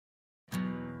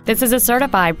This is a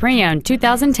certified pre-owned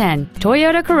 2010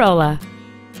 Toyota Corolla.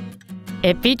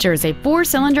 It features a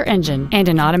 4-cylinder engine and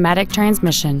an automatic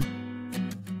transmission.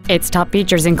 Its top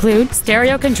features include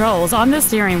stereo controls on the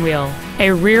steering wheel,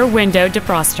 a rear window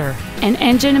defroster, an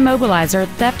engine immobilizer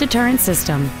theft deterrent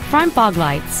system, front fog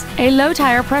lights, a low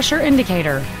tire pressure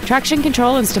indicator, traction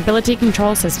control and stability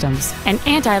control systems, an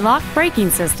anti-lock braking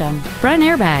system, front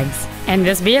airbags, and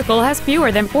this vehicle has fewer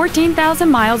than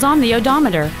 14,000 miles on the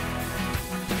odometer.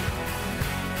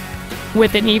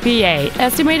 With an EPA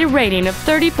estimated rating of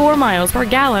 34 miles per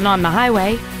gallon on the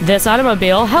highway, this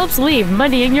automobile helps leave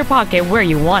money in your pocket where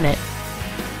you want it.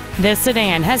 This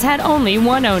sedan has had only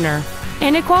one owner,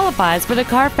 and it qualifies for the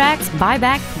Carfax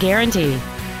buyback guarantee.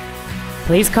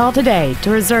 Please call today to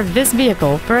reserve this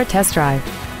vehicle for a test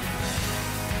drive.